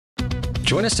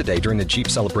Join us today during the Jeep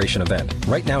Celebration event.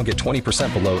 Right now, get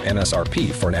 20% below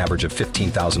MSRP for an average of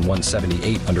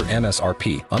 $15,178 under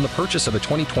MSRP on the purchase of a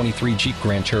 2023 Jeep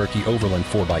Grand Cherokee Overland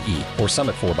 4xE or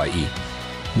Summit 4xE.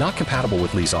 Not compatible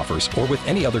with lease offers or with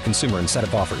any other consumer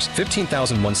incentive offers.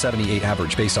 $15,178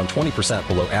 average based on 20%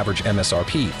 below average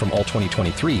MSRP from all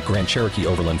 2023 Grand Cherokee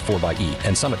Overland 4xE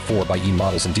and Summit 4xE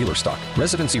models in dealer stock.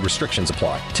 Residency restrictions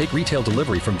apply. Take retail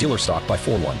delivery from dealer stock by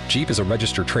 4/1. Jeep is a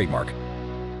registered trademark.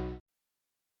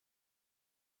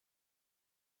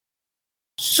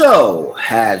 So,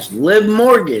 has Liv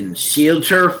Morgan sealed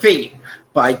her fate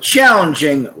by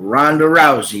challenging Ronda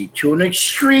Rousey to an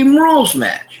Extreme Rules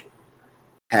match?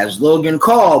 Has Logan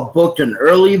Paul booked an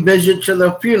early visit to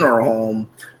the funeral home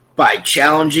by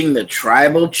challenging the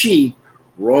tribal chief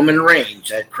Roman Reigns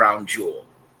at Crown Jewel?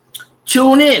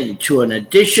 Tune in to an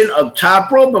edition of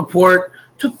Top Rope Report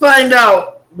to find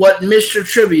out what Mr.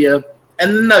 Trivia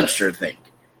and the Nugster think.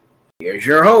 Here's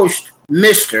your host,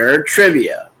 Mr.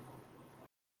 Trivia.